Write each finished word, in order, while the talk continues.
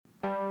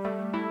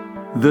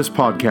This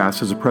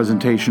podcast is a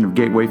presentation of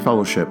Gateway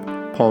Fellowship,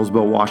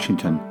 Paulsville,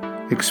 Washington.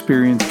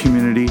 Experience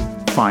community,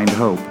 find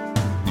hope.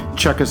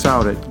 Check us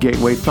out at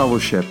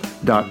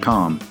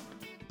gatewayfellowship.com.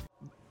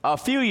 A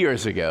few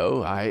years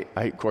ago, I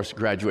of course,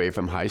 graduated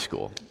from high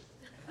school.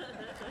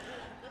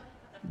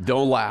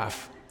 Don't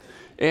laugh.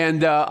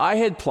 And I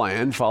had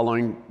planned,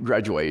 following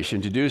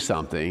graduation, to do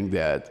something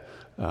that,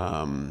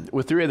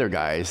 with three other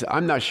guys,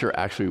 I'm not sure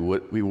actually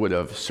we would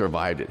have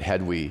survived it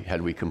had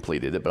we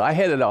completed it. But I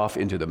headed off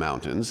into the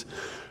mountains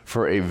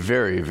for a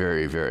very,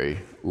 very, very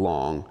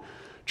long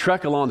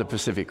trek along the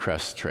Pacific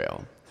Crest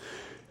Trail.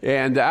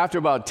 And after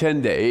about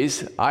 10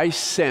 days, I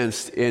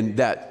sensed in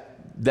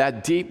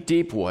that deep,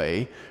 deep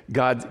way,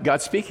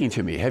 God speaking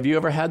to me. Have you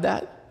ever had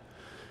that?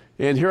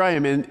 And here I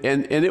am, and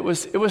it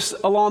was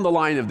along the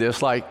line of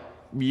this, like,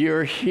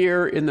 you're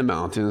here in the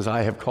mountains.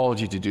 I have called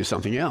you to do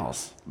something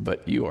else,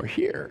 but you are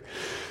here.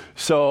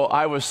 So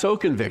I was so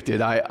convicted.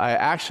 I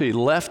actually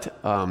left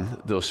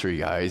those three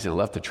guys and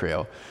left the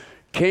trail,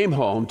 came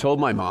home,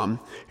 told my mom,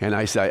 and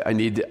I said, I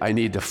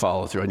need to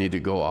follow through. I need to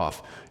go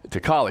off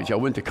to college. I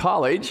went to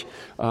college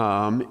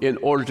in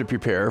order to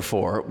prepare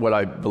for what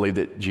I believe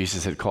that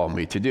Jesus had called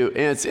me to do.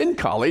 And it's in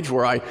college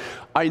where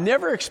I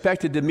never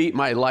expected to meet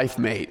my life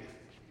mate.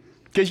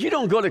 Because you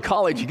don't go to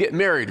college, you get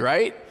married,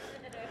 right?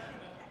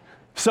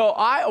 So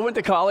I went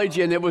to college,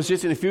 and it was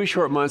just in a few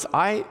short months,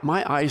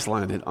 my eyes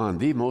landed on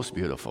the most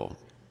beautiful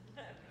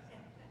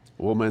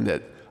woman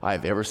that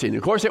I've ever seen.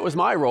 Of course, it was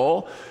my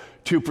role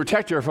to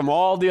protect her from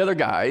all the other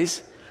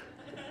guys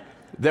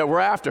that were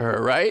after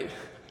her, right?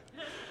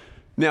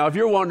 Now, if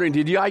you're wondering,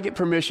 did I get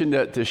permission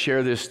to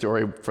share this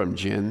story from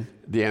Jen?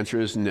 The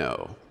answer is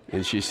no,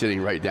 and she's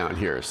sitting right down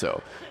here.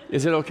 So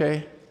is it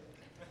okay?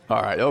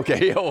 All right,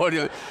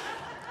 okay.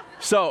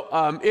 So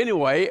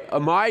anyway,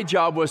 my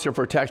job was to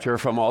protect her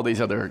from all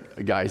these other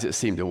guys that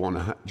seemed to want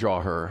to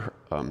draw her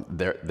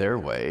their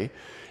way,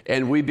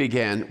 and we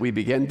began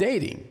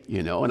dating,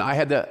 And I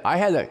had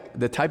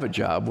the type of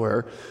job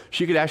where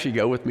she could actually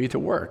go with me to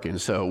work, and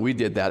so we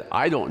did that.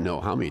 I don't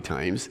know how many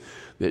times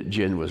that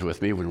Jen was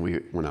with me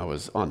when I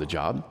was on the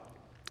job,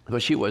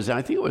 but she was. And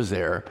I think it was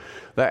there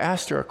that I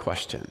asked her a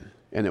question,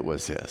 and it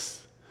was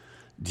this: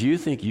 do you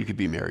think you could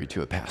be married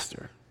to a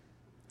pastor?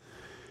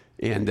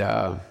 And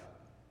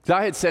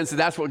I had sensed that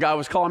that's what God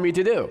was calling me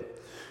to do.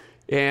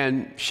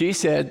 And she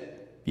said,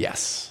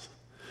 yes.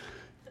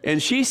 And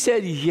she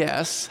said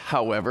yes,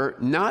 however,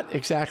 not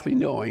exactly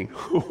knowing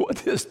what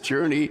this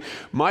journey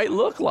might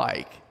look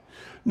like.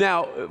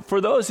 Now, for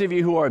those of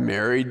you who are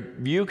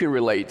married, you can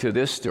relate to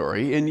this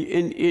story in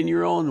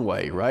your own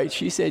way, right?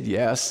 She said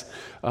yes,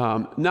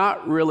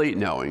 not really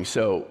knowing.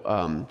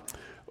 So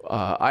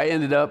I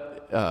ended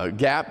up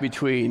gap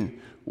between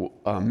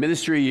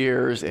ministry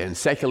years and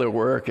secular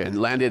work,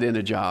 and landed in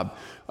a job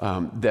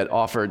that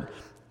offered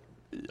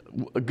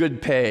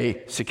good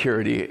pay,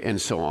 security, and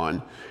so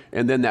on.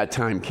 And then that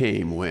time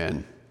came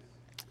when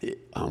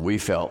we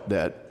felt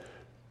that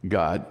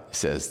God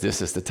says,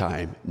 this is the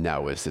time,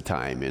 now is the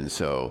time. And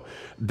so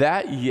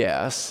that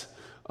yes,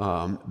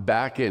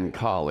 back in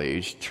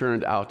college,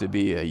 turned out to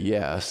be a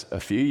yes a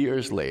few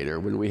years later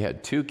when we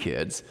had two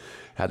kids,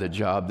 had a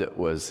job that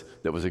was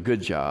a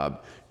good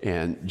job,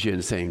 and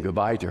Jen saying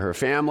goodbye to her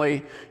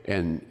family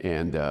and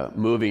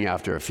moving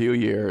after a few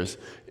years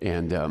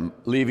and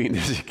leaving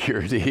the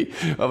security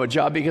of a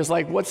job because,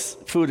 like, what's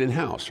food in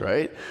house,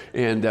 right?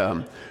 And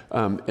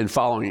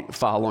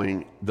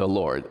following the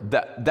Lord.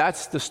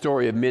 That's the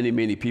story of many,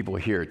 many people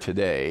here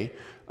today.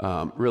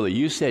 Really,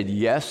 you said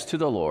yes to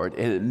the Lord,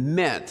 and it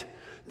meant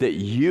that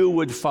you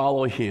would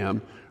follow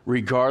Him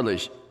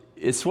regardless.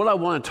 It's what I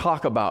want to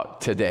talk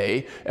about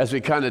today as we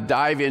kind of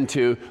dive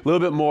into a little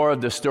bit more of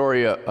the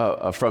story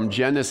from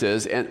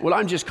Genesis and what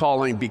I'm just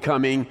calling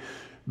becoming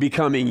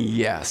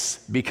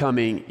yes.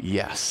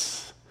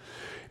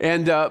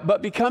 And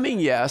but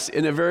becoming yes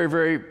in a very,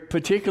 very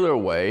particular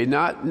way,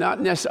 not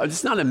necessarily.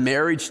 It's not a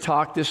marriage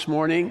talk this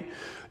morning.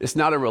 It's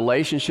not a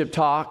relationship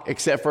talk,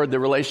 except for the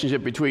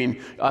relationship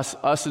between us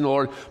and the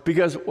Lord.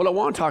 Because what I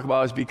want to talk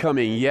about is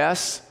becoming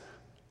yes,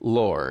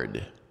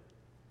 Lord.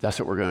 That's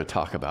what we're going to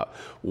talk about.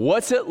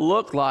 What's it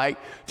look like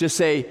to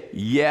say,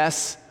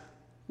 yes,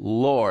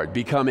 Lord,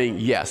 becoming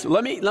yes?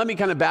 Let me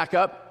kind of back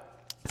up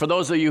for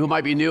those of you who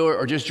might be new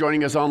or just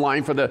joining us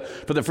online for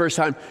the first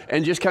time,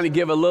 and just kind of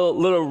give a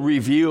little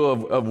review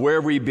of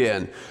where we've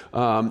been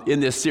in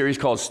this series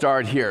called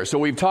Start Here. So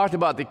we've talked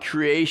about the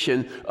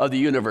creation of the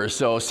universe.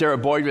 So Sarah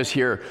Boyd was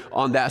here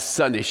on that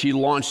Sunday. She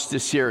launched the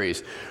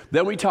series.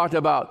 Then we talked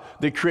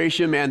about the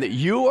creation, man, that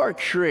you are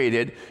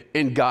created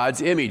in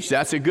God's image.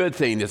 That's a good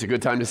thing. That's a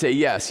good time to say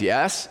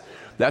yes.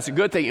 That's a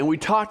good thing. And we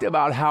talked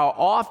about how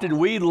often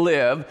we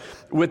live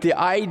with the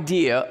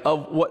idea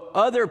of what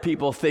other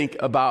people think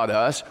about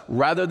us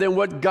rather than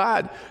what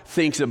God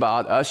thinks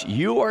about us.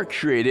 You are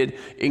created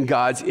in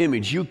God's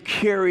image. You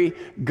carry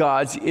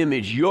God's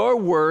image. Your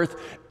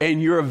worth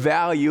and your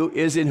value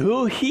is in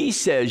who He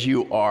says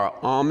you are.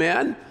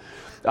 Amen.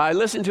 I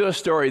listened to a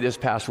story this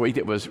past week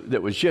that was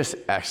just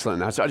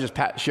excellent. So I'll just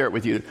share it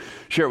with you.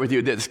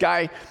 This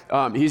guy,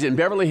 he's in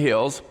Beverly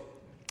Hills.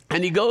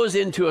 and he goes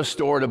into a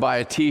store to buy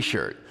a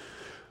T-shirt.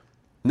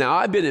 Now,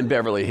 I've been in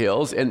Beverly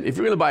Hills, and if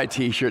you're going to buy a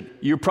T-shirt,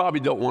 you probably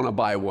don't want to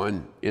buy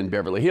one in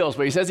Beverly Hills.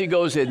 But he says he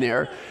goes in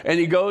there, and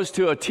he goes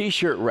to a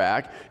T-shirt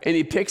rack, and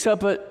he picks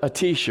up a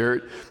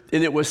T-shirt,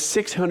 and it was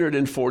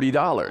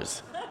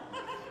 $640.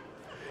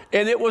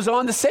 And it was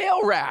on the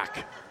sale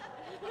rack.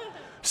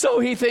 So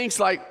he thinks,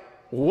 like,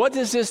 what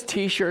does this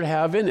T-shirt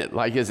have in it?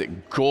 Like, is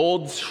it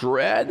gold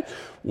shred?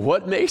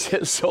 What makes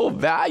it so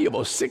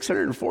valuable?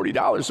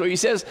 $640. So he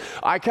says,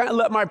 I kind of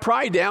let my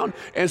pride down.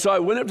 And so I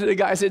went up to the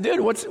guy and said, dude,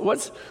 what's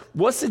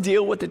the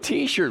deal with the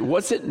T-shirt?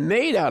 What's it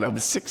made out of?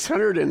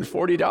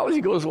 $640?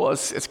 He goes, well,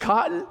 it's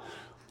cotton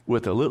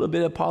with a little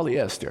bit of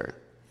polyester.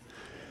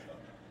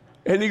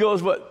 And he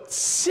goes, but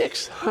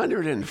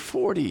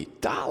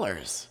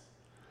 $640?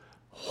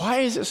 Why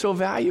is it so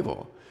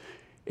valuable?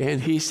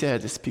 And he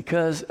said, it's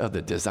because of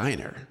the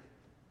designer.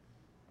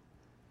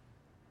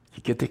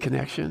 You get the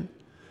connection?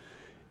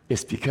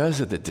 It's because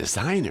of the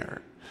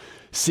designer.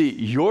 See,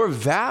 your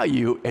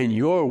value and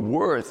your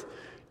worth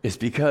is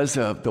because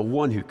of the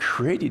one who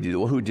created you, the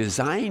one who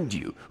designed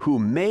you, who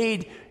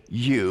made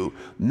you,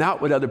 not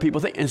what other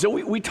people think. And so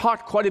we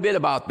talked quite a bit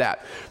about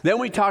that. Then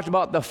we talked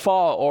about the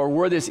fall, or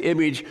where this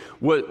image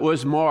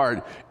was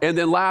marred. And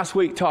then last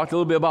week talked a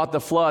little bit about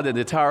the flood and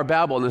the Tower of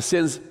Babel and the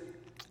sins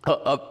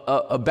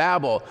of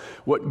Babel,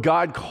 what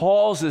God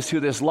calls us to,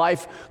 this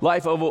life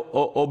of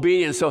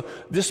obedience. So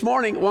this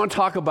morning I want to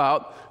talk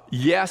about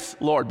yes,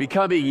 Lord,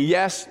 becoming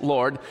yes,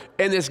 Lord.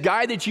 And this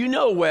guy that you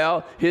know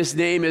well, his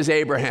name is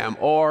Abraham,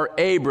 or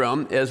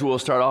Abram, as we'll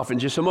start off in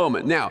just a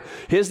moment. Now,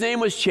 his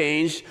name was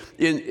changed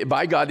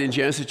by God in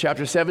Genesis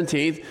chapter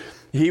 17.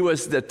 He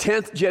was the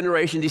 10th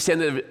generation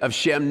descendant of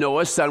Shem,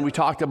 Noah's son. We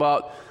talked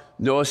about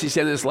Noah's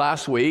descendants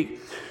last week.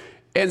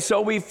 And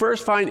so we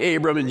first find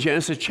Abram in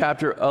Genesis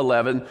chapter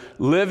 11,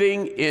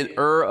 living in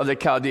Ur of the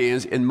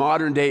Chaldeans in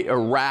modern-day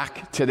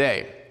Iraq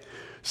today,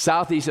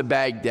 southeast of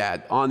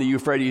Baghdad on the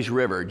Euphrates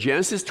River.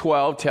 Genesis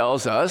 12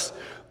 tells us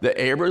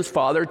that Abram's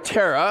father,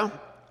 Terah,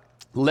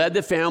 led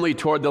the family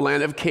toward the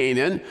land of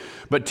Canaan,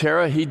 but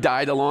Terah, he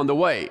died along the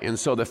way, and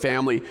so the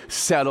family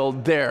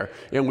settled there.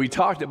 And we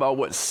talked about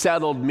what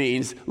settled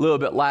means a little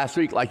bit last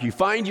week, like you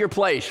find your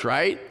place,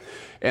 right?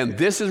 And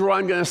this is where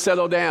I'm going to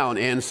settle down.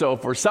 And so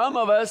for some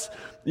of us,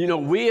 you know,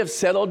 we have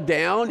settled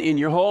down in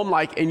your home,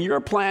 and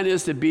your plan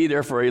is to be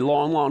there for a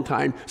long, long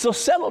time. So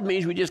settled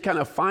means we just kind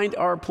of find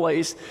our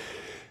place.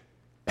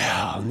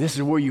 And this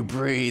is where you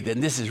breathe,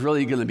 and this is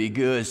really going to be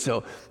good.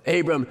 So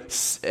Abram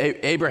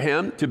settled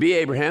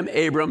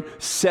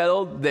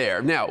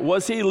there. Now,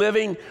 was he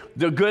living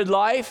the good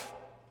life?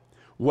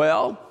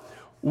 Well,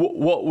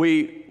 what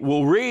we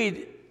will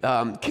read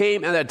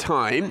came at a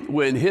time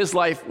when his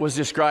life was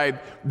described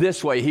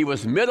this way. He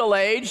was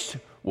middle-aged,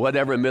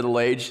 whatever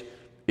middle-aged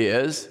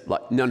is,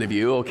 like none of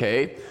you,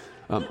 okay,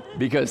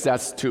 because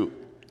that's too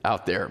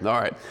out there. All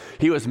right.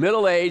 He was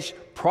middle-aged,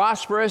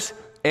 prosperous,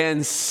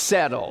 and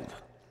settled.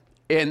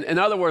 In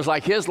other words,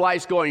 like his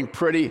life's going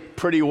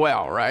pretty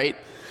well, right?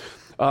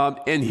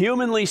 And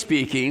humanly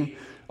speaking,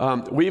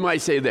 we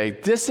might say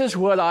that this is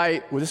what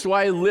I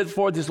lived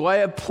for, this is what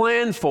I have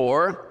planned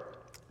for.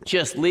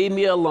 Just leave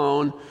me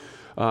alone.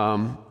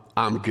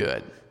 I'm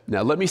good.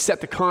 Now, let me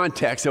set the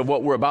context of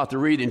what we're about to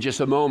read in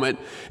just a moment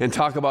and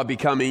talk about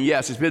becoming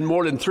yes. It's been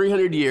more than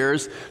 300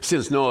 years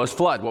since Noah's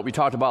flood, what we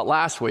talked about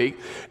last week,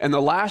 and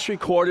the last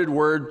recorded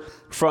word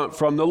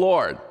from the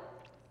Lord.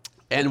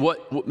 And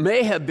what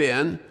may have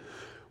been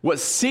what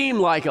seemed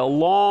like a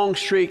long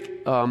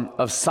streak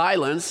of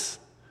silence,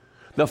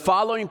 the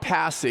following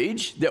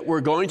passage that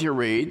we're going to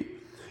read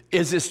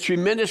is this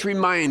tremendous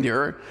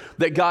reminder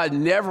that God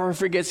never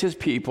forgets his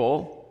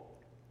people.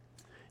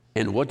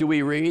 And what do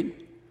we read?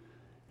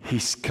 He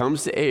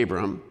comes to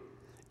Abram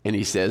and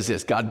he says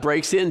this. God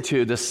breaks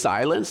into the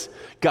silence.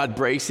 God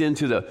breaks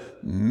into the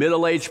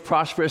middle-aged,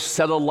 prosperous,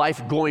 settled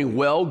life going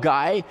well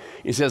guy.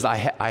 He says, I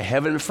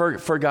haven't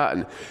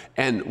forgotten.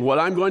 And what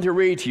I'm going to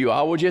read to you,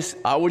 I will just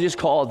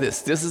call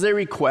this. This is a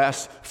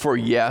request for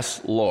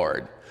yes,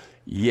 Lord.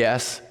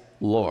 Yes,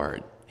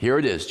 Lord. Here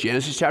it is.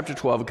 Genesis chapter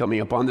 12 coming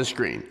up on the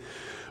screen.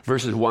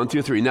 Verses 1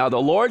 through 3. Now the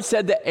Lord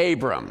said to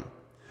Abram,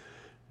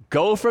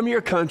 go from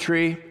your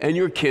country and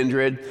your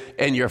kindred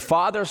and your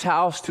father's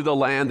house to the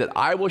land that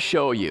I will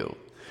show you.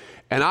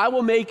 And I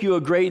will make you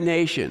a great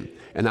nation,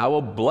 and I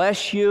will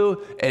bless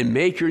you and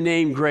make your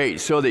name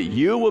great, so that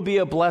you will be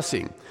a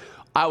blessing.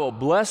 I will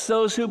bless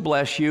those who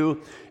bless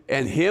you,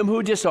 and him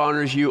who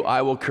dishonors you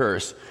I will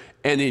curse.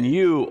 And in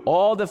you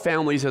all the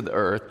families of the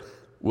earth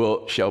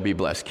shall be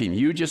blessed. Can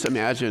you just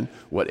imagine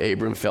what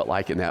Abram felt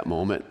like in that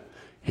moment?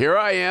 Here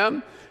I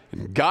am.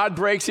 And God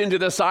breaks into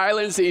the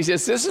silence and he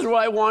says, this is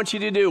what I want you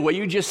to do. Will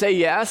you just say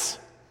yes?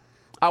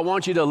 I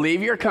want you to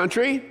leave your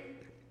country.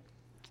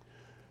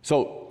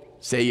 So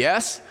say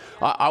yes.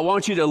 I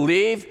want you to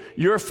leave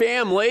your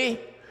family,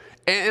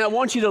 and I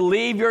want you to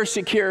leave your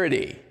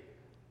security.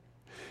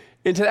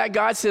 And to that,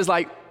 God says,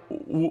 like,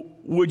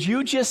 would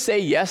you just say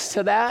yes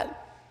to that?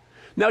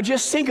 Now,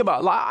 just think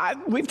about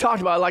it. We've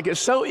talked about it, like it's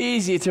so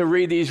easy to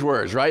read these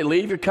words, right?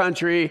 Leave your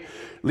country,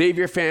 leave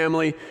your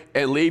family,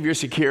 and leave your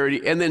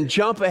security, and then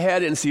jump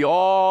ahead and see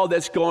all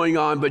that's going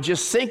on, but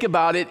just think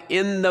about it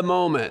in the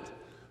moment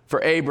for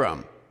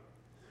Abram.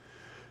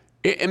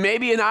 And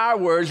maybe in our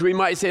words, we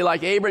might say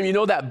like, Abram, you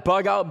know that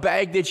bug out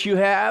bag that you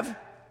have?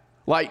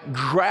 Like,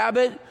 grab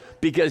it,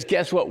 because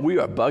guess what? We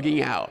are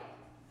bugging out,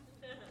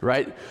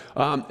 right?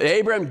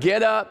 Abram,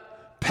 get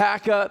up,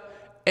 pack up,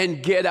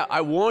 and get out.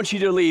 I want you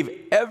to leave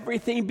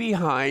everything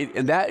behind,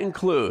 and that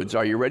includes,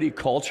 are you ready,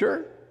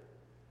 culture,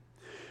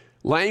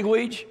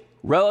 language,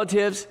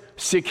 relatives,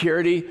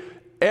 security,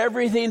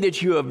 everything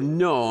that you have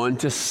known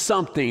to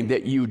something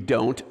that you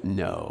don't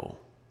know.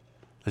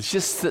 Let's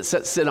just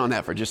sit on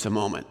that for just a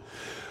moment.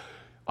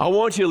 I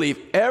want you to leave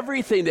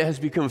everything that has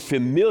become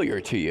familiar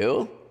to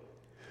you,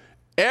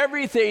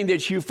 everything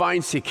that you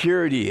find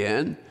security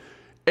in,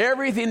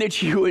 everything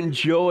that you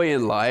enjoy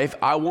in life.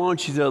 I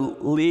want you to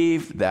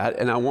leave that,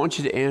 and I want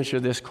you to answer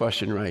this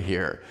question right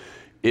here.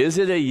 Is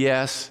it a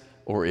yes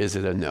or is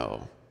it a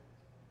no?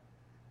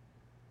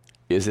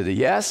 Is it a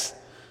yes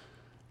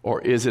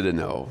or is it a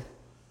no?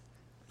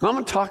 I'm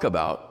going to talk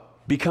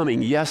about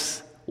becoming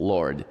yes,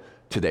 Lord,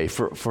 today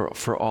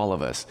for all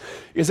of us.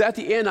 Because at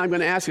the end, I'm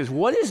going to ask us,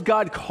 what is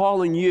God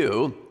calling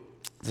you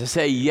to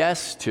say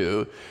yes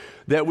to,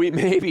 that we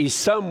may be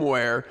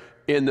somewhere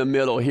in the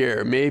middle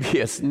here? Maybe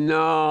it's,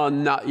 no,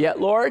 not yet,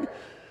 Lord.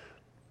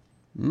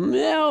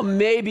 No,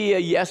 maybe a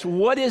yes.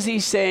 What is he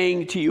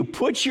saying to you?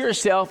 Put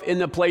yourself in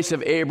the place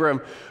of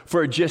Abram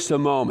for just a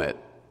moment.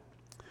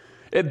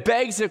 It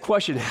begs the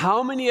question,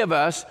 how many of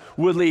us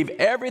would leave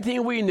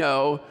everything we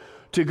know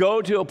to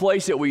go to a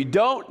place that we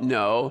don't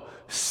know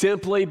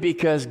simply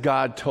because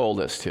God told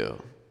us to?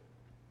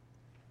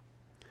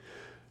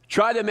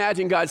 Try to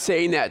imagine God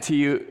saying that to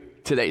you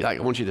today. Like,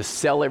 I want you to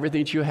sell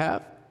everything that you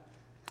have.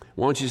 I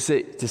want you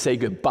to say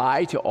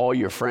goodbye to all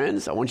your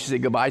friends. I want you to say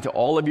goodbye to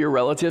all of your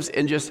relatives,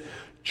 and just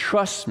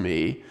trust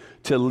me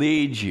to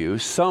lead you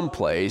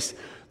someplace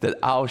that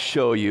I'll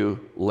show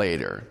you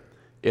later.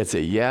 It's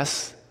a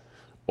yes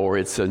or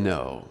it's a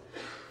no.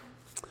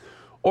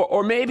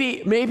 Or maybe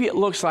it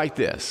looks like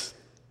this.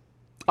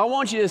 I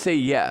want you to say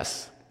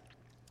yes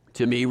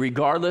to me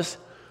regardless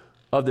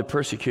of the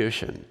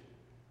persecution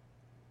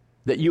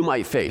that you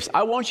might face.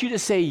 I want you to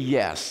say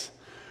yes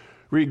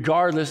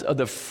regardless of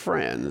the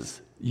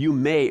friends you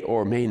may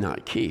or may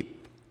not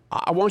keep.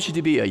 I want you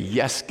to be a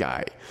yes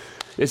guy.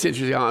 It's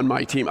interesting, on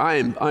my team,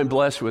 I'm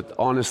blessed with,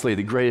 honestly,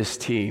 the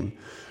greatest team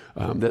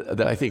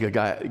that I think a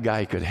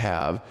guy could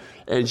have.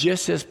 And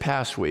just this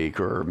past week,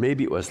 or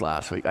maybe it was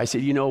last week, I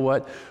said, you know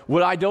what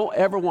I don't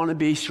ever want to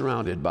be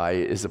surrounded by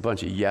is a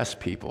bunch of yes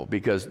people,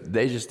 because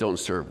they just don't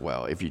serve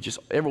well. If you just,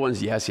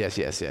 everyone's yes, yes,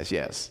 yes, yes,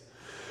 yes.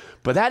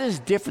 But that is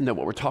different than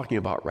what we're talking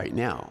about right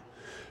now.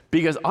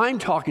 Because I'm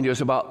talking to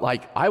us about,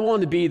 like, I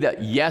want to be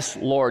that yes,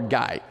 Lord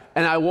guy.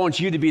 And I want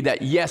you to be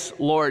that yes,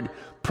 Lord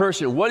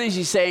person. What is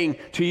he saying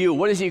to you?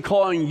 What is he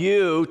calling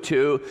you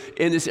to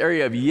in this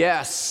area of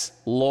yes,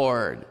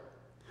 Lord?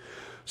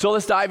 So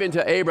let's dive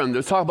into Abram.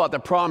 Let's talk about the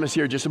promise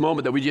here just a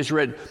moment that we just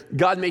read.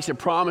 God makes a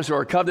promise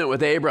or a covenant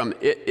with Abram.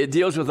 It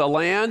deals with a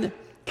land,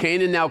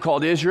 Canaan, now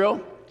called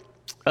Israel,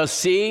 a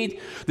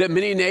seed that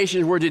many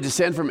nations were to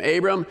descend from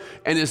Abram,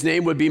 and his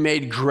name would be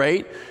made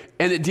great.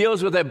 And it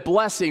deals with a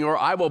blessing, or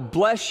I will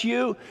bless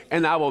you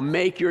and I will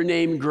make your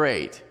name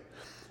great.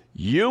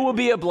 You will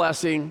be a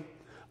blessing.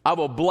 I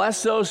will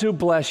bless those who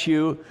bless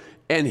you,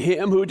 and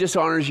him who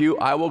dishonors you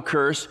I will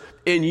curse.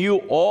 In you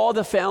all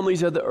the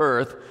families of the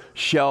earth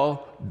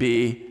shall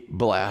be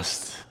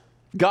blessed.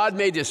 God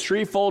made this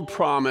threefold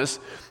promise,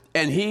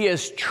 and he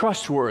is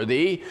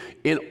trustworthy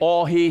in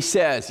all he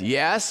says.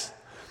 Yes,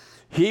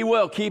 he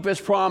will keep his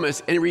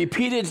promise, and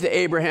repeated to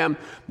Abraham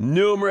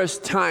numerous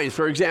times.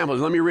 For example,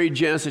 let me read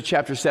Genesis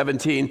chapter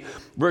 17,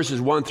 verses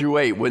 1 through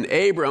 8. When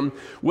Abram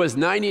was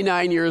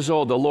 99 years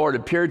old, the Lord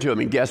appeared to him,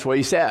 and guess what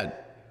he said?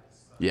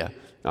 Yeah.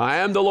 I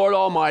am the Lord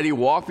Almighty.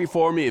 Walk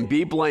before me and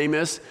be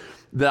blameless,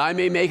 that I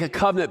may make a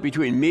covenant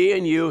between me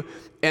and you,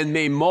 and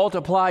may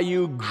multiply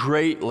you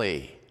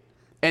greatly.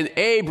 And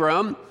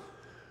Abram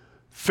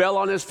fell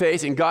on his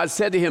face, and God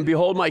said to him,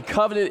 behold, my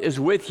covenant is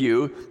with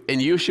you,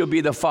 and you shall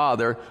be the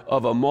father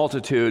of a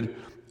multitude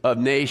of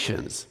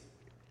nations.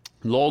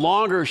 No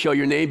longer shall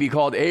your name be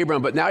called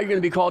Abram, but now you're going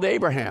to be called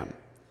Abraham.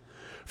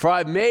 For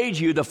I've made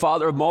you the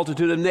father of a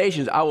multitude of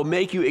nations. I will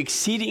make you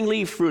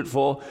exceedingly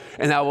fruitful,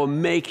 and I will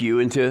make you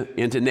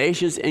into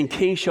nations, and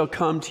kings shall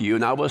come to you.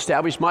 And I will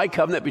establish my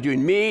covenant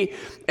between me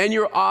and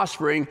your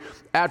offspring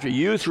after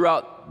you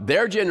throughout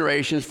their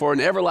generations for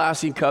an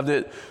everlasting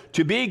covenant,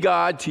 to be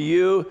God to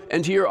you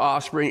and to your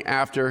offspring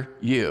after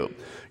you.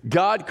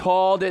 God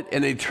called it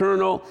an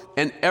eternal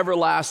and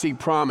everlasting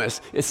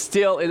promise. It's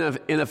still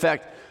in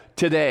effect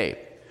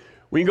today.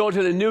 We can go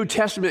to the New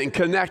Testament and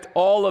connect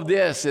all of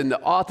this. And the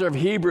author of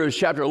Hebrews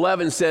chapter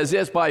 11 says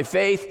this: by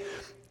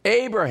faith,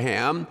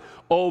 Abraham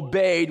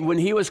obeyed when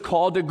he was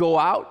called to go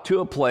out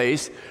to a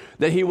place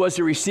that he was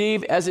to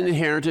receive as an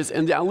inheritance.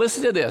 And now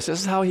listen to this.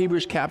 This is how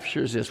Hebrews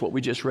captures this, what we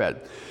just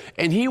read.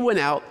 And he went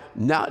out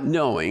not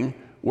knowing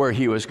where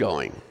he was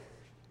going.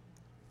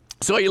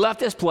 So he left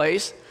this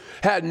place,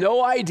 had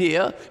no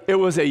idea. It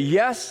was a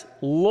yes,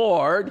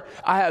 Lord.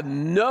 I have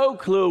no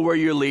clue where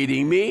you're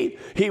leading me.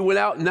 He went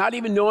out not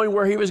even knowing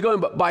where he was going,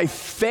 but by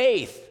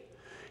faith,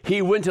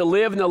 he went to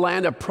live in the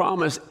land of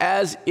promise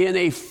as in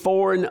a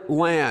foreign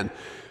land,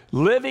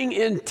 living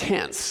in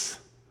tents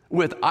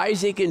with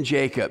Isaac and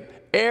Jacob,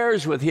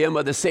 heirs with him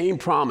of the same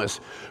promise.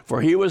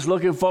 For he was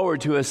looking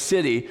forward to a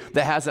city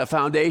that has a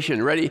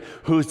foundation ready,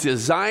 whose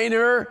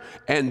designer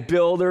and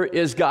builder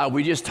is God.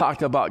 We just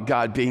talked about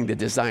God being the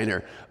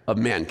designer of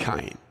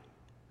mankind.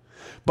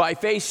 By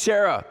faith,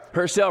 Sarah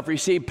herself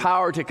received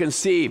power to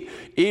conceive,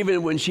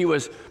 even when she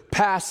was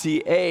past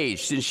the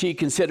age, since she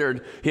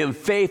considered him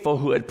faithful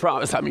who had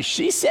promised. I mean,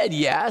 she said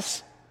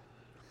yes.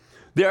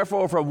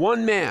 Therefore, from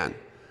one man,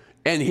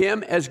 and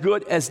him as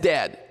good as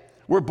dead,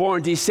 were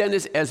born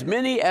descendants as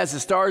many as the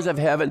stars of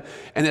heaven,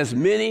 and as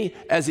many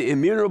as the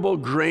innumerable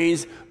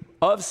grains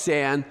of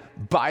sand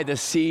by the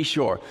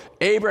seashore.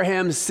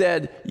 Abraham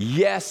said,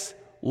 yes,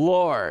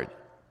 Lord.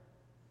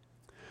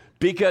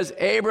 Because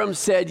Abram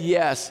said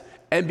yes,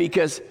 and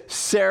because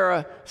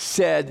Sarah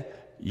said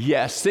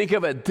yes. Think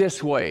of it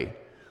this way.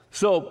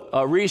 So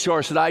a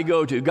resource that I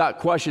go to, Got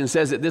Questions,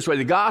 says it this way.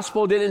 The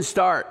gospel didn't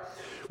start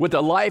with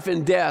the life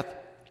and death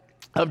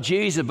of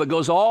Jesus, but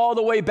goes all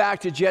the way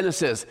back to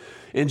Genesis.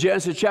 In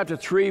Genesis chapter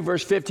 3,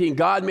 verse 15,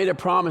 God made a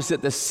promise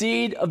that the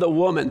seed of the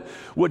woman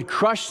would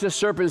crush the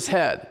serpent's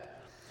head.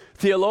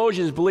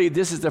 Theologians believe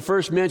this is the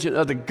first mention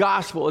of the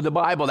gospel of the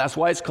Bible. That's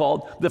why it's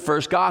called the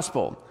first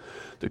gospel.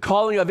 The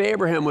calling of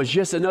Abraham was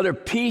just another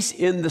piece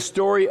in the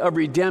story of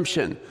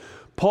redemption.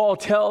 Paul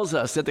tells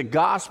us that the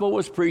gospel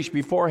was preached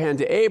beforehand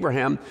to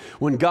Abraham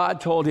when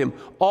God told him,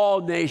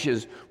 all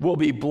nations will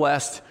be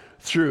blessed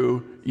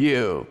through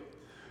you.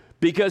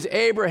 Because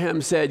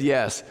Abraham said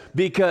yes,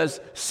 because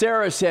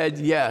Sarah said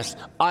yes.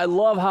 I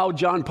love how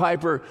John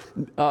Piper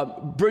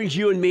brings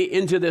you and me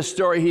into this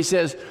story. He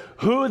says,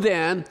 who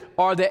then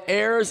are the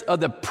heirs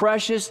of the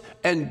precious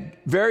and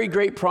very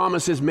great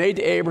promises made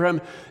to Abraham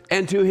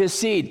and to his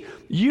seed?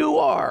 You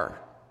are.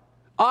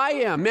 I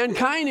am.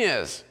 Mankind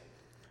is.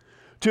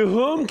 To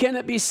whom can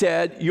it be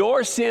said,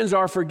 your sins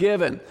are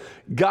forgiven?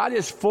 God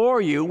is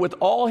for you with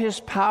all his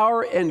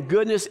power and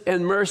goodness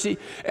and mercy,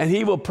 and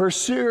he will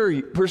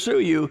pursue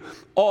you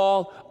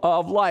all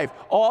of life.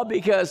 All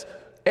because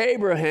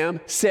Abraham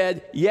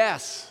said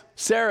yes.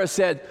 Sarah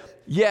said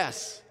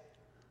yes.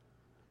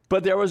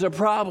 But there was a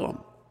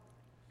problem.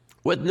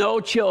 With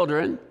no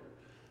children,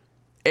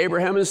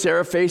 Abraham and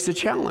Sarah faced a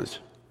challenge,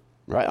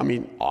 right? I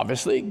mean,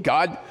 obviously,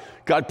 God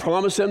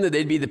promised them that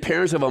they'd be the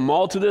parents of a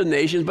multitude of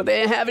nations, but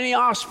they didn't have any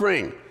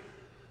offspring.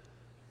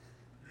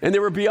 And they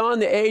were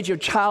beyond the age of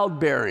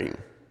childbearing.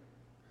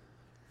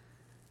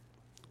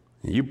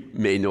 You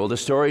may know the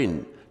story.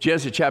 In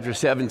Genesis chapter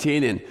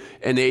 17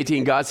 and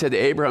 18, God said to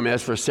Abraham,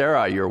 as for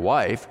Sarai, your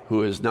wife,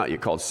 who is not yet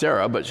called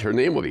Sarah, but her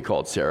name will be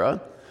called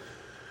Sarah,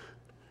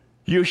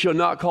 you shall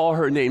not call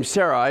her name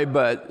Sarai,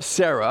 but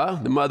Sarah,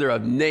 the mother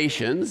of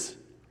nations,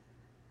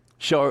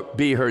 shall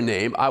be her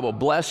name. I will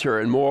bless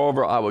her, and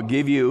moreover, I will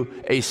give you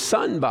a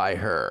son by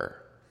her.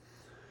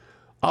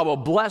 I will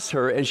bless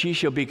her, and she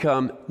shall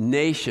become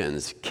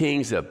nations.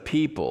 Kings of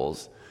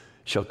peoples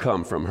shall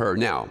come from her.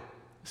 Now,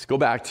 let's go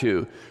back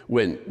to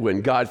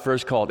when God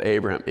first called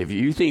Abraham. If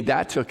you think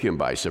that took him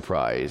by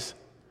surprise,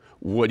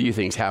 what do you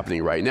think is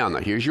happening right now? Now,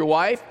 here's your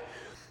wife.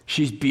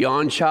 She's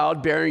beyond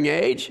childbearing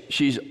age.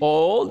 She's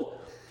old,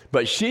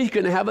 but she's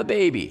going to have a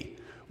baby.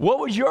 What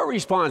would your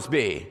response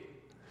be?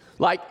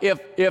 Like, if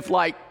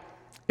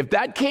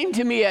that came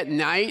to me at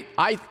night,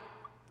 I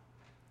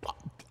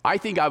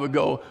think I would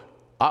go,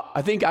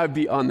 I think I would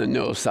be on the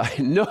no side.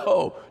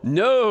 No,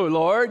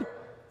 Lord.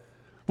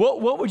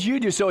 What would you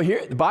do? So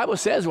here, the Bible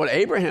says what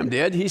Abraham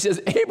did. He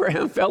says,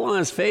 Abraham fell on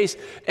his face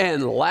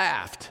and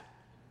laughed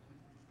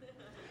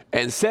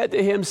and said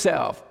to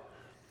himself,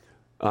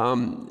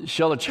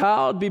 shall a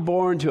child be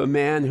born to a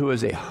man who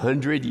is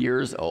 100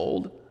 years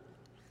old?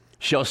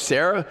 Shall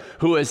Sarah,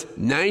 who is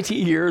 90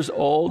 years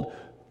old,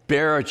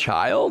 bear a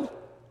child?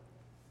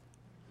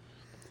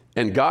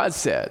 And God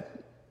said,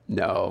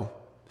 no,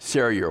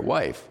 Sarah, your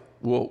wife,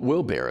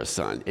 will bear a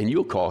son, and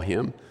you'll call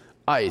him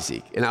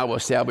Isaac, and I will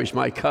establish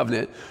my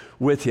covenant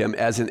with him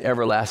as an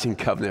everlasting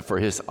covenant for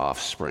his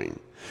offspring.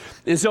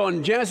 And so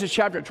in Genesis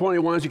chapter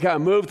 21, as you kind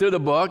of move through the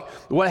book,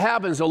 what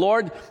happens? The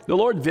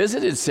Lord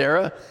visited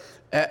Sarah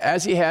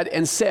as he had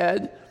and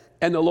said,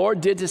 and the Lord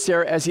did to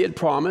Sarah as he had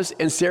promised,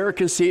 and Sarah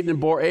conceived and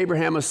bore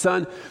Abraham a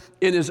son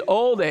in his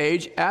old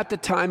age at the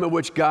time of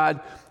which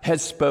God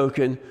had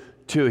spoken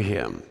to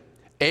him.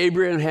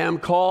 Abraham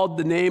called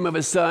the name of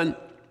his son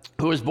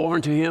who was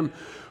born to him,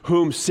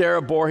 whom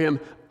Sarah bore him,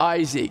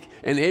 Isaac.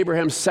 And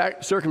Abraham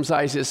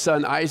circumcised his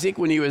son Isaac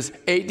when he was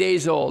 8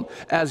 days old,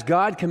 as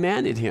God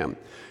commanded him.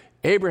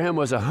 Abraham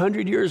was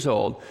 100 years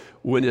old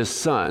when his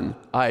son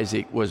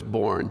Isaac was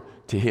born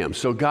to him.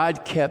 So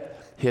God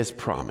kept his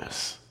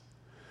promise.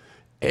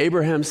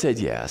 Abraham said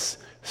yes.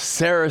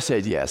 Sarah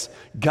said yes.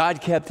 God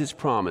kept his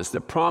promise,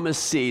 the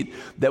promised seed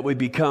that would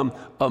become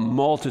a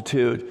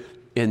multitude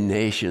in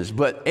nations.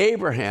 But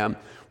Abraham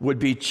would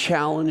be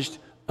challenged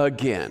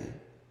again.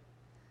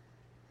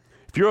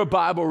 If you're a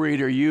Bible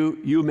reader,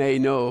 you may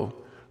know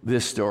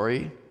this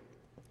story.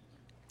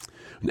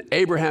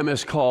 Abraham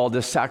is called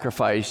to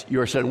sacrifice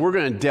your son. We're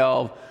going to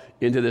delve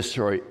into this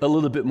story a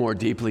little bit more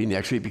deeply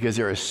next week because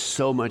there is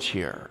so much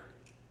here.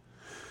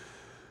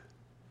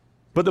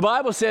 But the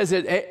Bible says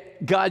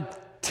that God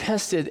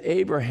tested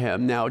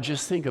Abraham. Now,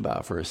 just think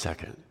about it for a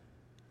second.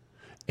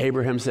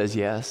 Abraham says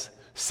yes.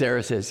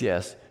 Sarah says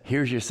yes.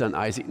 Here's your son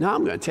Isaac. Now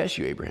I'm going to test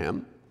you,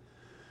 Abraham.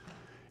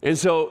 And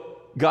so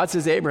God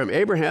says to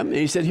Abraham, and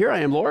he said, here I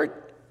am, Lord.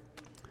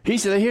 He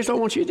said, here's what I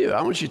want you to do.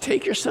 I want you to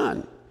take your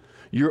son,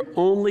 your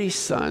only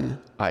son,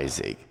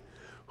 Isaac,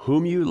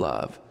 whom you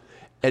love,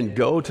 and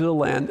go to the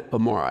land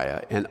of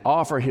Moriah and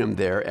offer him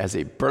there as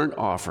a burnt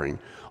offering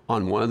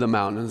on one of the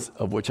mountains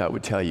of which I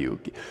would tell you.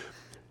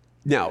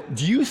 Now,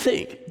 do you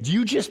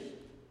just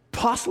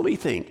possibly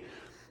think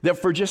that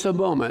for just a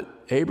moment,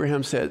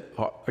 Abraham said,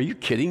 are you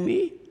kidding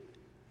me?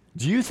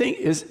 Do you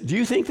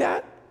think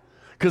that?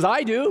 Because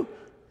I do.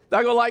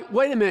 I go like,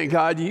 wait a minute,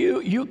 God,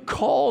 you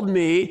called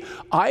me.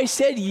 I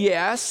said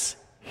yes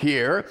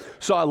here.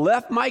 So I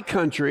left my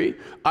country.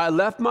 I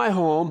left my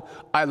home.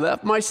 I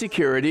left my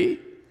security.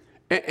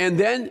 And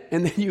then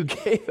you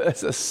gave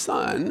us a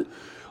son,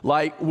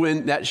 like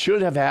when that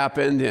should have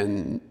happened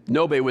and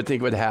nobody would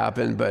think it would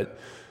happen. But,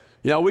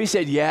 we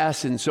said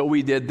yes, and so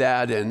we did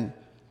that. And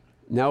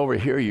now over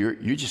here,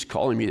 you're just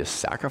calling me to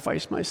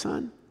sacrifice my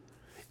son?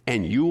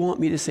 And you want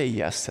me to say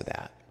yes to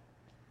that?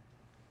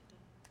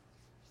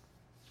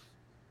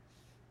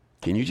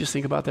 Can you just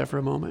think about that for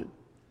a moment?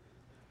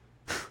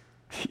 I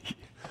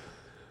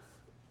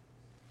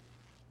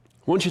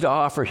want you to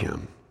offer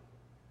him.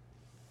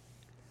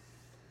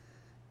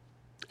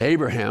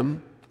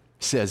 Abraham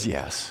says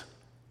yes.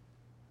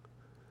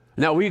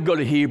 Now we go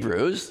to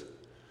Hebrews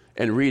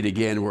and read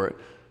again where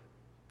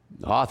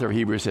the author of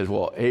Hebrews says,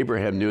 well,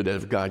 Abraham knew that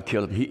if God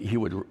killed him,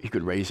 he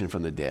could raise him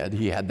from the dead.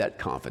 He had that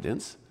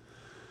confidence.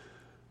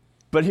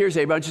 But here's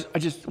Abraham. I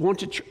just want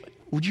to,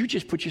 would you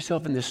just put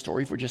yourself in this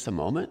story for just a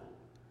moment?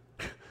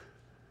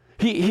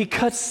 He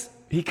cuts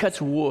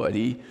wood.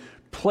 He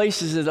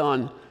places it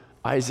on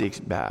Isaac's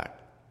back.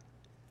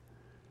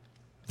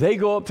 They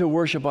go up to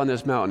worship on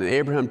this mountain. And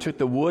Abraham took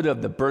the wood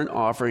of the burnt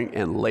offering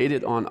and laid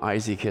it on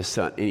Isaac his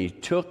son. And he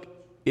took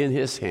in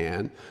his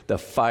hand the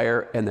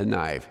fire and the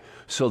knife.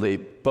 So they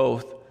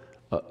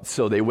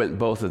went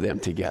both of them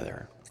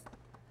together.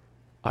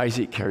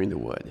 Isaac carrying the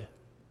wood.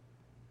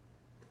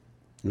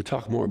 We'll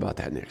talk more about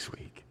that next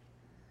week.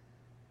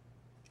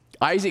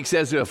 Isaac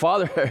says to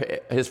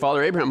his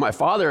father Abraham, my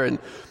father, and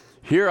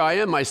here I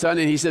am, my son.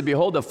 And he said,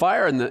 behold, the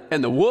fire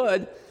and the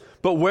wood,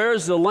 but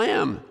where's the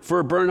lamb for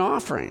a burnt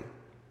offering?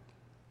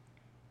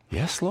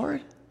 Yes,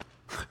 Lord.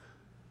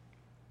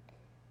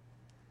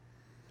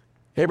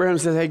 Abraham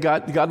says, hey,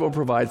 God will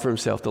provide for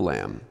himself the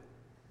lamb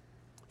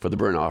for the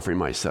burnt offering,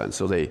 my son.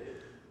 So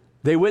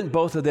they went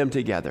both of them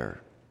together.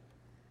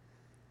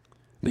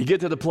 They get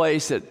to the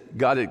place that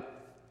God had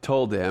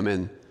told them,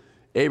 and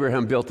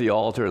Abraham built the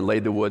altar and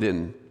laid the wood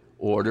in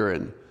order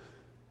and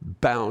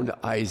bound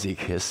Isaac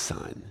his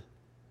son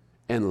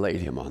and laid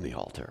him on the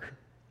altar.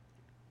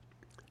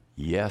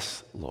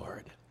 Yes,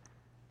 Lord.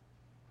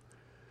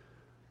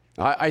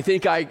 I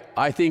think I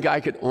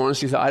could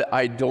honestly say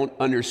I don't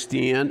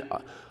understand.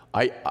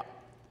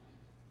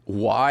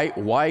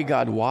 Why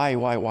God?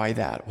 Why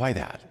that? Why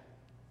that?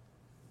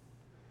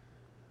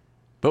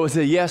 But it was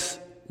a yes,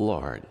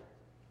 Lord.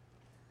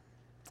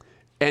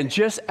 And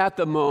just at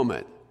the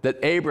moment that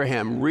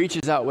Abraham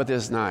reaches out with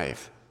his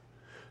knife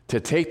to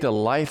take the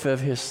life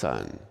of his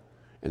son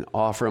and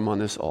offer him on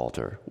this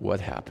altar,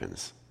 what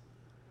happens?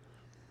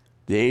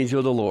 The angel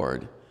of the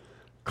Lord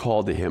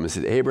called to him and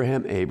said,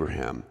 Abraham,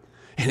 Abraham.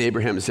 And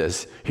Abraham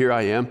says, here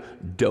I am,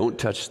 don't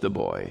touch the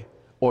boy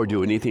or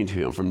do anything to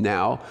him. From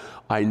now,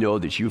 I know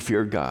that you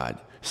fear God,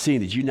 seeing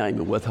that you not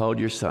even withheld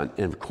your son.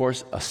 And of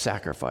course, a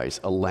sacrifice,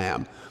 a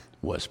lamb,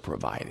 was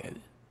provided.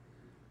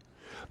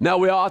 Now,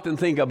 we often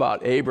think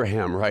about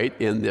Abraham, right,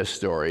 in this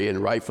story, and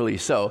rightfully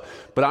so,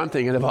 but I'm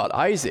thinking about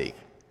Isaac.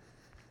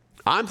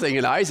 I'm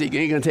thinking Isaac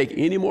ain't going to take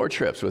any more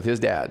trips with his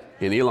dad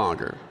any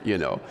longer,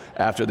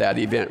 after that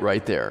event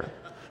right there.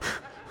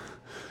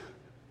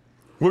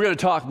 We're going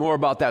to talk more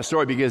about that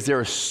story because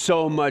there's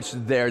so much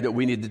there that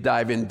we need to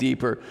dive in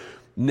deeper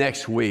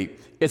next week.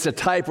 It's a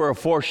type or a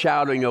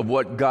foreshadowing of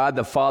what God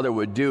the Father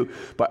would do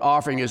by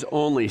offering his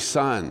only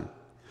son.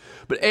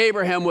 But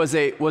Abraham was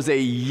a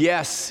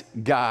yes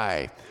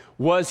guy.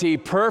 Was he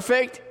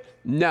perfect?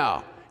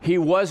 No, he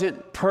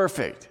wasn't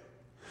perfect.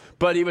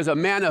 But he was a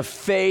man of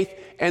faith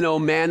and a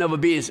man of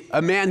obedience,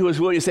 a man who was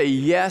willing to say,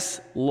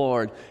 yes,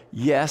 Lord,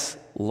 yes,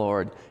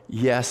 Lord,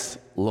 yes,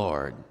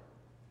 Lord.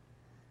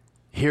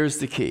 Here's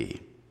the key.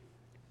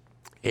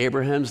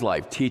 Abraham's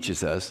life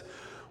teaches us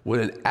what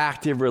an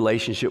active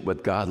relationship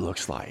with God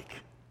looks like.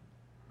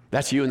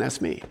 That's you and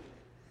that's me.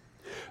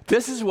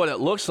 This is what it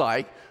looks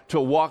like to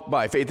walk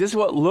by faith. This is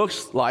what it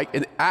looks like,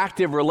 an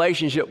active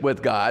relationship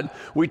with God.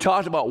 We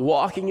talked about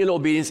walking in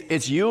obedience.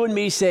 It's you and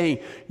me saying,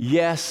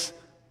 yes,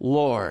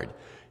 Lord,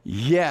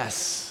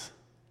 yes.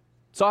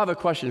 So I have a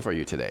question for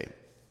you today.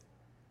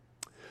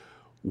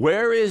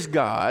 Where is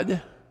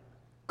God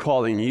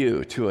calling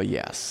you to a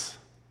yes?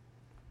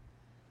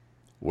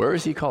 Where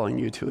is he calling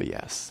you to a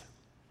yes?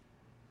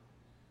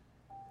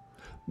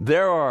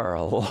 There are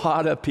a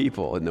lot of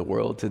people in the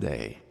world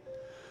today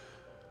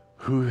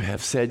who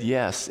have said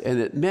yes, and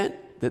it meant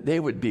that they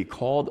would be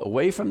called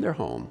away from their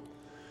home,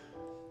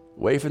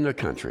 away from their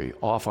country,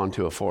 off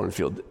onto a foreign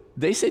field.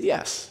 They said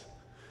yes.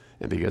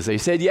 And because they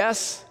said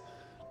yes,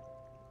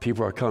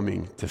 people are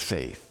coming to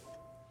faith.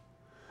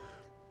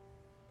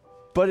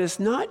 But it's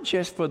not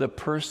just for the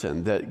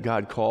person that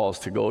God calls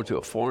to go to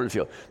a foreign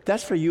field.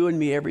 That's for you and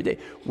me every day.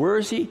 Where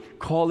is he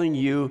calling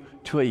you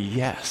to a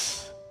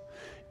yes?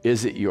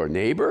 Is it your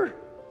neighbor?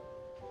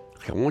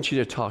 I want you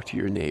to talk to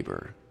your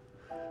neighbor.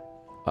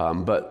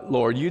 But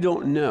Lord, you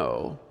don't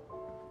know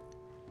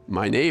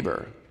my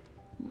neighbor.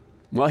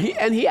 Well,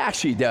 he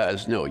actually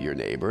does know your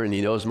neighbor, and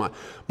he knows mine.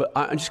 But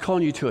I'm just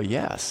calling you to a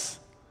yes.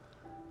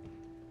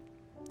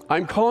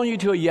 I'm calling you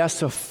to a yes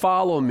to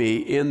follow me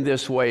in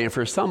this way. And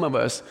for some of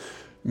us,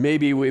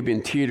 maybe we've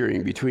been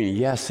teetering between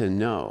yes and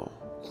no,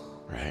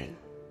 right?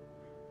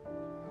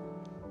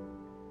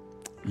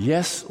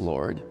 Yes,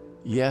 Lord.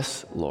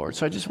 Yes, Lord.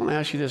 So I just want to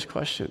ask you this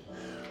question.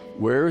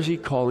 Where is he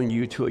calling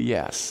you to a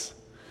yes?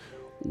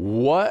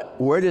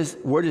 Where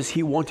does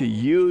he want to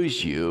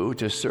use you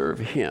to serve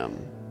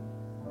him?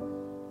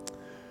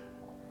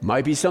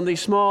 Might be something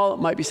small,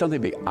 might be something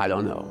big. I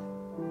don't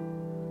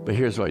know. But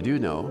here's what I do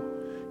know.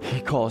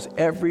 He calls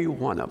every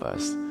one of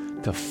us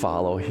to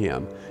follow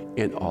him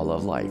in all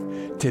of life,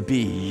 to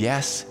be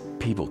yes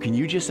people. Can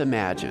you just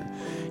imagine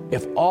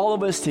if all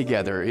of us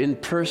together, in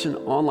person,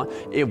 online,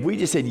 if we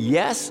just said,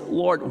 yes,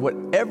 Lord,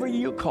 whatever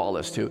you call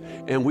us to,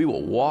 and we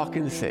will walk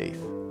in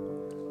faith,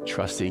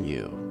 trusting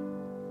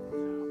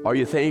you. Are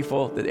you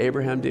thankful that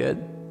Abraham did?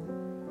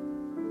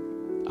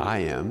 I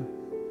am,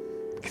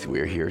 because we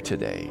are here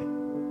today.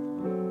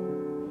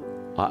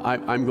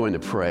 I'm going to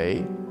pray,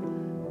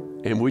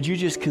 and would you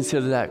just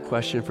consider that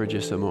question for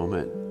just a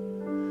moment?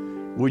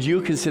 Would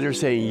you consider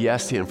saying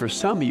yes to him? For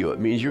some of you, it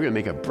means you're going to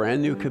make a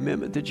brand new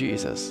commitment to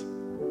Jesus,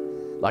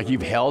 like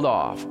you've held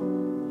off.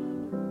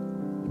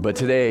 But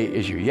today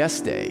is your yes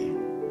day.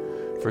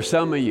 For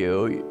some of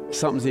you,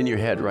 something's in your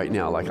head right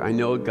now, like, I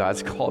know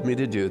God's called me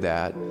to do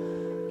that.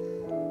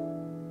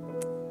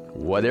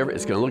 Whatever,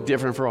 it's going to look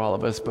different for all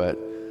of us, but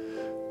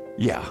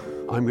yeah,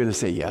 I'm going to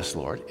say yes,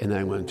 Lord, and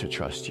I'm going to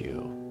trust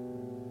you.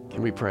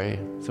 Can we pray?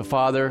 So,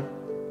 Father,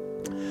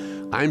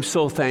 I'm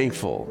so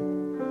thankful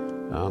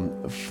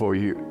for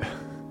you,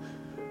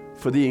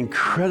 for the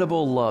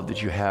incredible love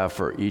that you have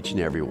for each and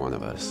every one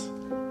of us.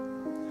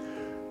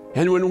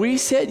 And when we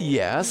said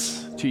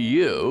yes to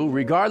you,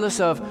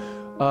 regardless of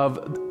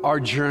our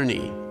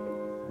journey,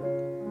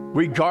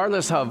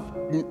 regardless of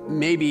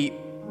maybe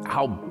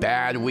how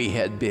bad we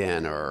had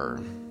been,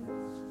 or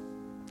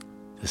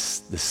the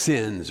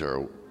sins,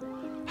 or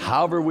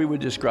however we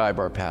would describe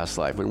our past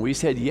life, when we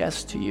said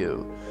yes to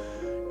you,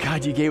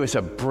 God, you gave us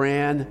a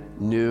brand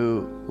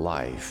new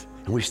life,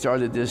 and we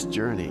started this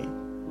journey.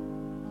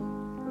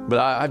 But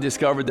I've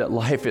discovered that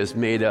life is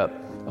made up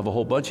of a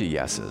whole bunch of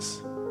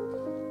yeses.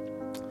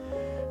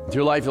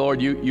 Through life, Lord,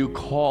 you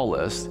call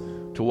us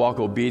to walk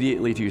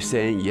obediently to you,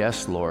 saying,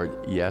 yes, Lord,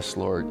 yes,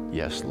 Lord,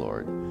 yes,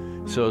 Lord.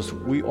 So as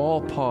we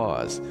all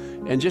pause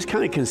and just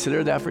kind of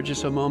consider that for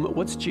just a moment,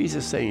 what's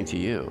Jesus saying to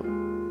you?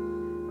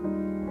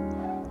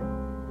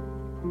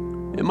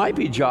 It might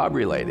be job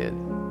related.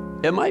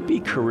 It might be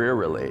career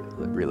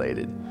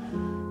related.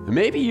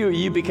 Maybe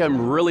you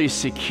become really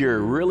secure,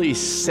 really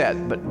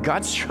set, but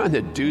God's trying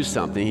to do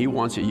something. He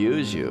wants to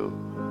use you.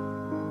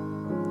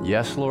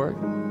 Yes, Lord?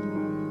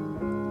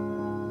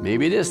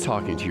 Maybe it is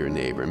talking to your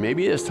neighbor.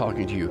 Maybe it is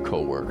talking to your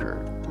coworker.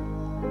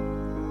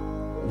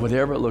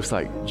 Whatever it looks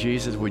like,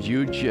 Jesus, would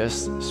you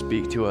just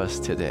speak to us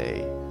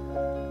today?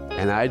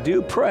 And I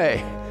do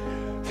pray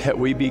that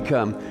we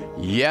become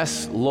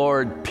yes,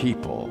 Lord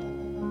people,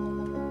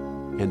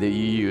 and that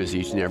you use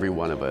each and every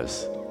one of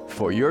us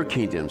for your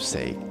kingdom's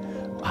sake.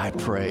 I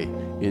pray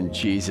in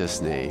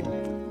Jesus' name,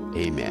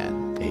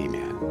 amen,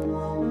 amen.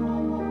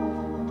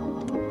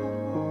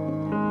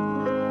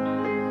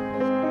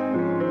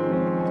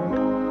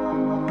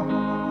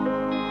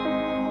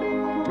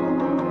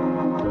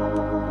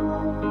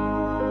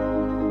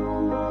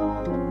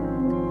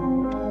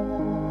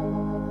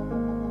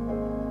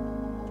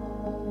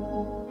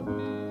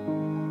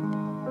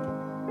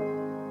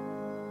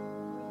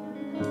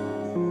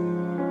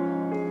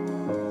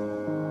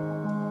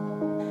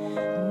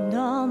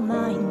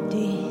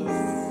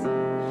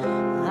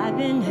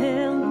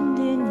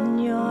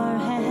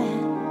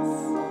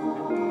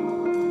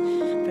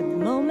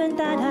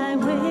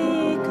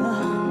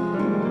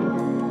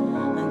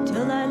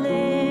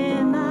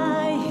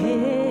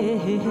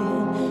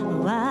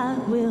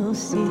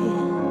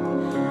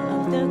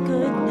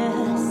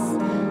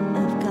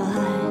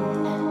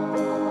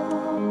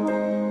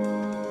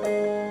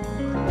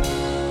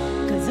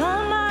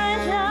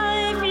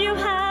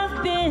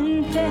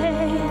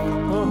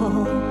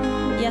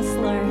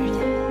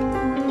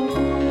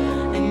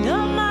 And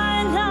all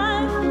my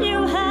life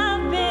you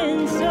have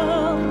been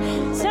so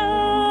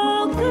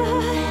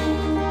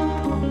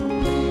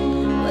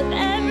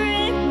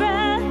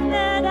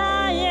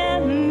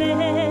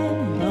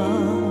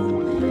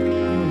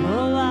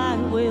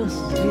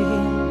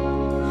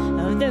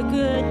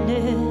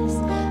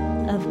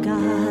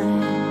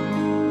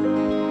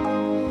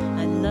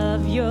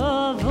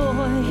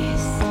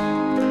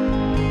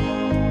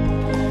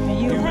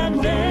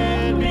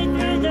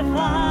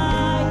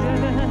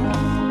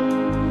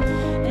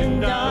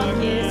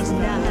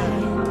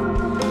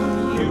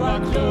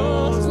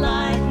close